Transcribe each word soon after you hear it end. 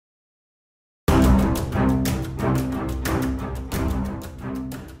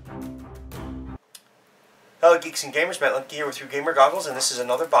Hello Geeks and Gamers, Matt Lemke here with your gamer goggles, and this is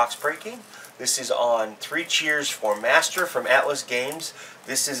another box breaking. This is on 3 Cheers for Master from Atlas Games.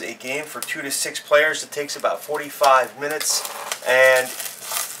 This is a game for 2 to 6 players. It takes about 45 minutes and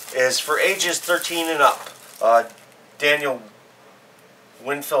is for ages 13 and up. Daniel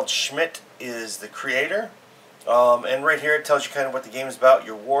Winfeld Schmidt is the creator. And right here it tells you kind of what the game is about.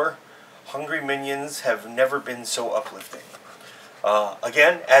 Your war. Hungry minions have never been so uplifting.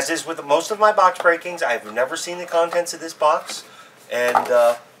 Again, as is with most of my box breakings, I've never seen the contents of this box, and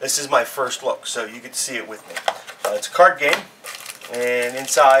this is my first look, so you get to see it with me. It's a card game, and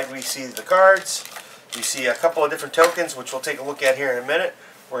inside we see the cards. You see a couple of different tokens, which we'll take a look at here in a minute.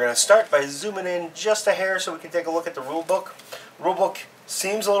 We're going to start by zooming in just a hair so we can take a look at the rule book. Rule book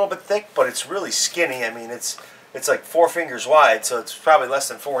seems a little bit thick, but it's really skinny. I mean, it's like 4 fingers wide, so it's probably less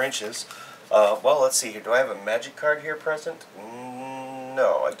than 4 inches. Well, let's see here. Do I have a magic card here present?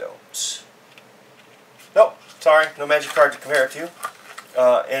 No, I don't. Nope, sorry, no magic card to compare it to.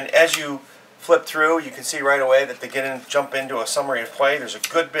 And as you flip through, you can see right away that they jump into a summary of play. There's a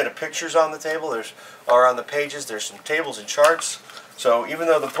good bit of pictures on the table. Or on the pages. There's some tables and charts. So even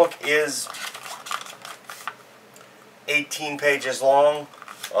though the book is 18 pages long,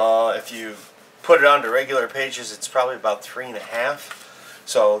 if you put it onto regular pages, it's probably about 3.5.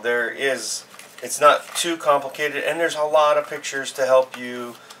 So it's not too complicated, and there's a lot of pictures to help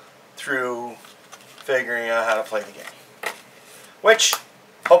you through figuring out how to play the game. Which,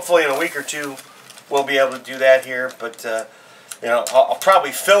 hopefully in a week or two, we'll be able to do that here, but you know, I'll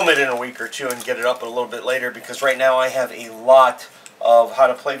probably film it in a week or two and get it up a little bit later, because right now I have a lot of how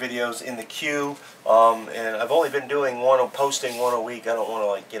to play videos in the queue, and I've only been doing posting one a week. I don't want to,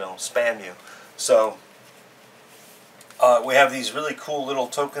 like, you know, spam you. So we have these really cool little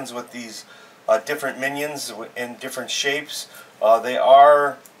tokens with these different minions in different shapes. They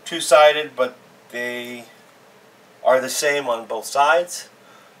are two-sided, but they are the same on both sides.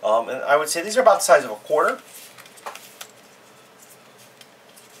 And I would say these are about the size of a quarter.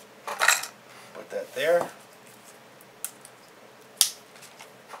 Put that there.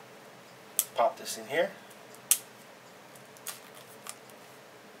 Pop this in here.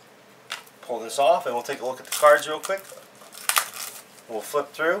 Pull this off, and we'll take a look at the cards real quick. We'll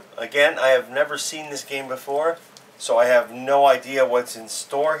flip through. Again, I have never seen this game before, so I have no idea what's in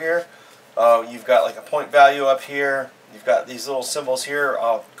store here. You've got like a point value up here. You've got these little symbols here.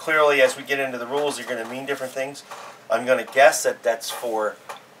 Clearly, as we get into the rules, they're going to mean different things. I'm going to guess that that's for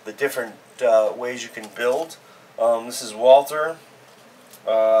the different ways you can build. This is Walter.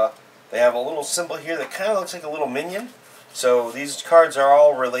 They have a little symbol here that kind of looks like a little minion. So these cards are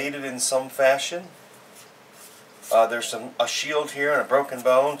all related in some fashion. There's a shield here and a broken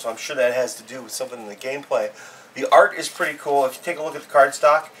bone, so I'm sure that has to do with something in the gameplay. The art is pretty cool. If you take a look at the card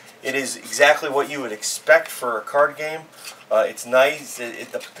stock, it is exactly what you would expect for a card game. It's nice.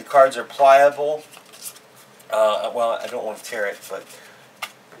 The cards are pliable. Well, I don't want to tear it, but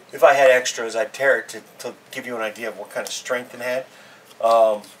if I had extras, I'd tear it to give you an idea of what kind of strength it had.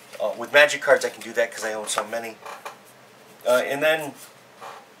 With magic cards, I can do that because I own so many. And then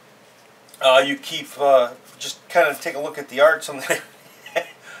you keep just kind of take a look at the art. Something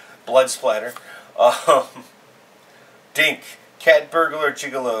blood splatter. Dink, cat burglar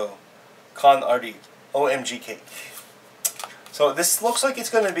gigolo, con arty, OMG cake. So this looks like it's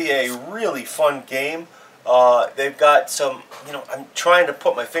going to be a really fun game. They've got some, you know, I'm trying to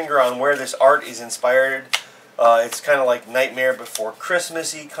put my finger on where this art is inspired. It's kind of like Nightmare Before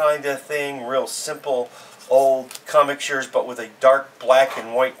Christmas-y kind of thing, real simple old comic strips, but with a dark black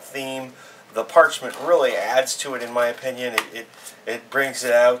and white theme. The parchment really adds to it, in my opinion. It brings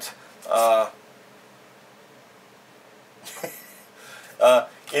it out.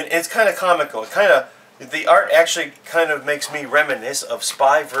 It's kind of comical. The art actually kind of makes me reminisce of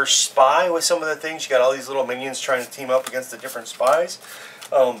Spy vs. Spy with some of the things. You got all these little minions trying to team up against the different spies.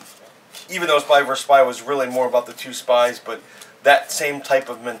 Even though Spy vs. Spy was really more about the 2 spies, but that same type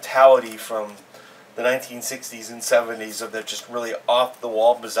of mentality from the 1960s and 70s of that just really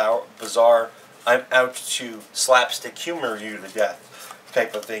off-the-wall, bizarre, I'm out to slapstick humor you to death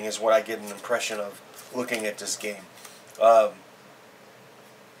type of thing is what I get an impression of looking at this game.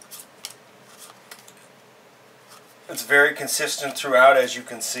 It's very consistent throughout, as you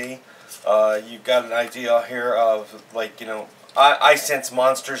can see. You've got an idea here of, like, you know, I sense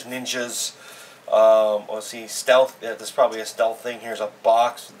monsters, ninjas. Let's see, stealth. Yeah, this is probably a stealth thing. Here's a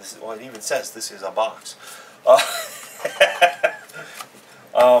box. Well, it even says this is a box. Look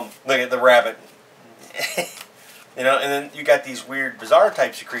at the rabbit. You know, and then you got these weird, bizarre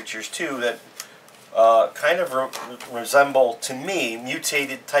types of creatures too that kind of resemble, to me,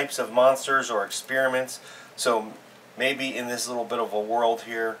 mutated types of monsters or experiments. So maybe in this little bit of a world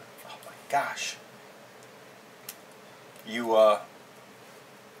here, oh my gosh, you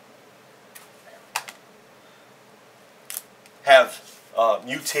have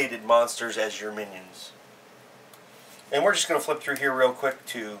mutated monsters as your minions. And we're just going to flip through here real quick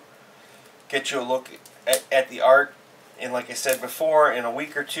to get you a look at the art. And like I said before, in a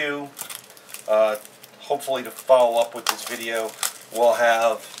week or two, hopefully to follow up with this video, we'll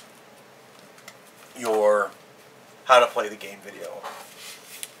have your how to play the game video.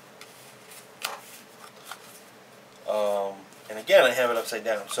 And again, I have it upside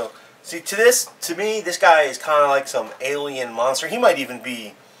down. So, see, to me, this guy is kind of like some alien monster. He might even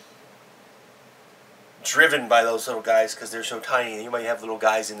be driven by those little guys because they're so tiny. You might have little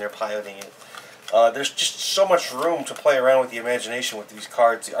guys in there piloting it. There's just so much room to play around with the imagination with these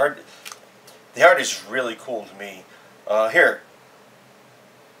cards. The art is really cool to me. Here,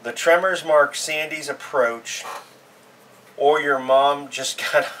 the tremors mark Sandy's approach, or your mom just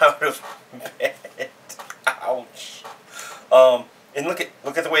got out of bed. Ouch. And look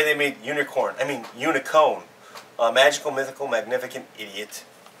at the way they made unicorn. I mean unicone. Magical, mythical, magnificent, idiot.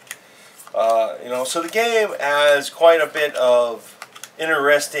 You know, so the game has quite a bit of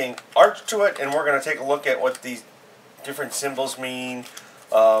interesting art to it, and we're going to take a look at what these different symbols mean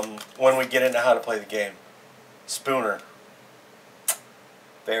when we get into how to play the game. Spooner.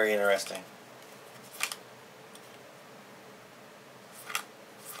 Very interesting.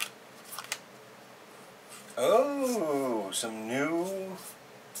 Oh, some new...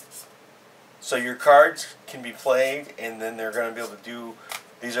 So your cards can be played, and then they're going to be able to do...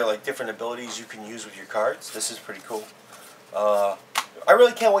 These are like different abilities you can use with your cards. This is pretty cool. I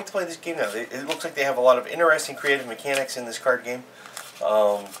really can't wait to play this game now. It looks like they have a lot of interesting creative mechanics in this card game.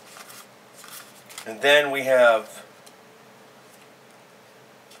 And then we have...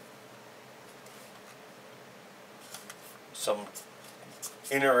 some...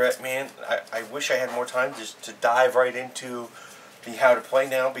 Man, I wish I had more time just to dive right into the how to play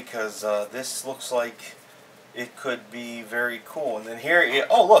now, because this looks like it could be very cool. And then here,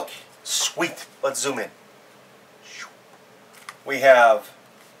 oh look, sweet. Let's zoom in. We have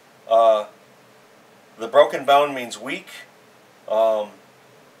the broken bone means weak. The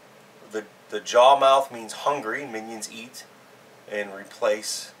jaw mouth means hungry. Minions eat and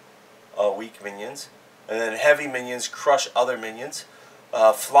replace weak minions. And then heavy minions crush other minions.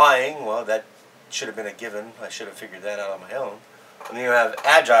 Flying, well, that should have been a given. I should have figured that out on my own. And then you have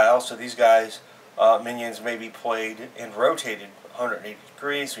agile, so these guys, minions may be played and rotated 180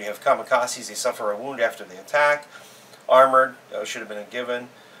 degrees. We have kamikazes, they suffer a wound after they attack. Armored, should have been a given.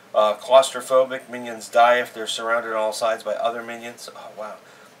 Claustrophobic, minions die if they're surrounded on all sides by other minions. Oh, wow.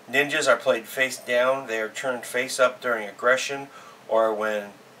 Ninjas are played face down. They are turned face up during aggression or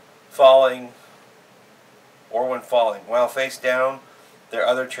when falling. While face down, their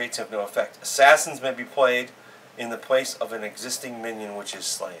other traits have no effect. Assassins may be played in the place of an existing minion which is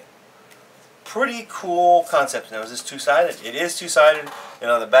slain. Pretty cool concept. Now, is this two-sided? It is two-sided, and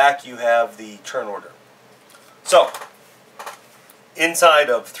on the back you have the turn order. So, inside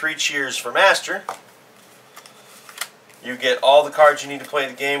of 3 Cheers for Master, you get all the cards you need to play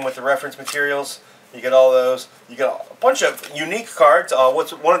the game with the reference materials. You get all those. You get a bunch of unique cards.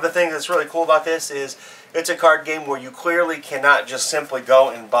 One of the things that's really cool about this is it's a card game where you clearly cannot just simply go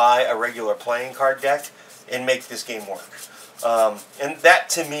and buy a regular playing card deck and make this game work. And that,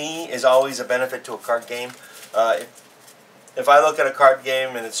 to me, is always a benefit to a card game. If I look at a card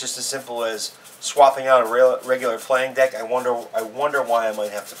game and it's just as simple as swapping out a regular playing deck, I wonder why I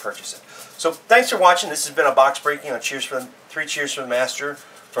might have to purchase it. So thanks for watching. This has been a box breaking on 3 Cheers for the Master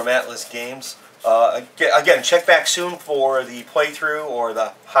from Atlas Games. Again, check back soon for the playthrough or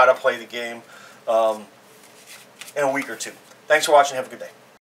the how to play the game in a week or two. Thanks for watching. Have a good day.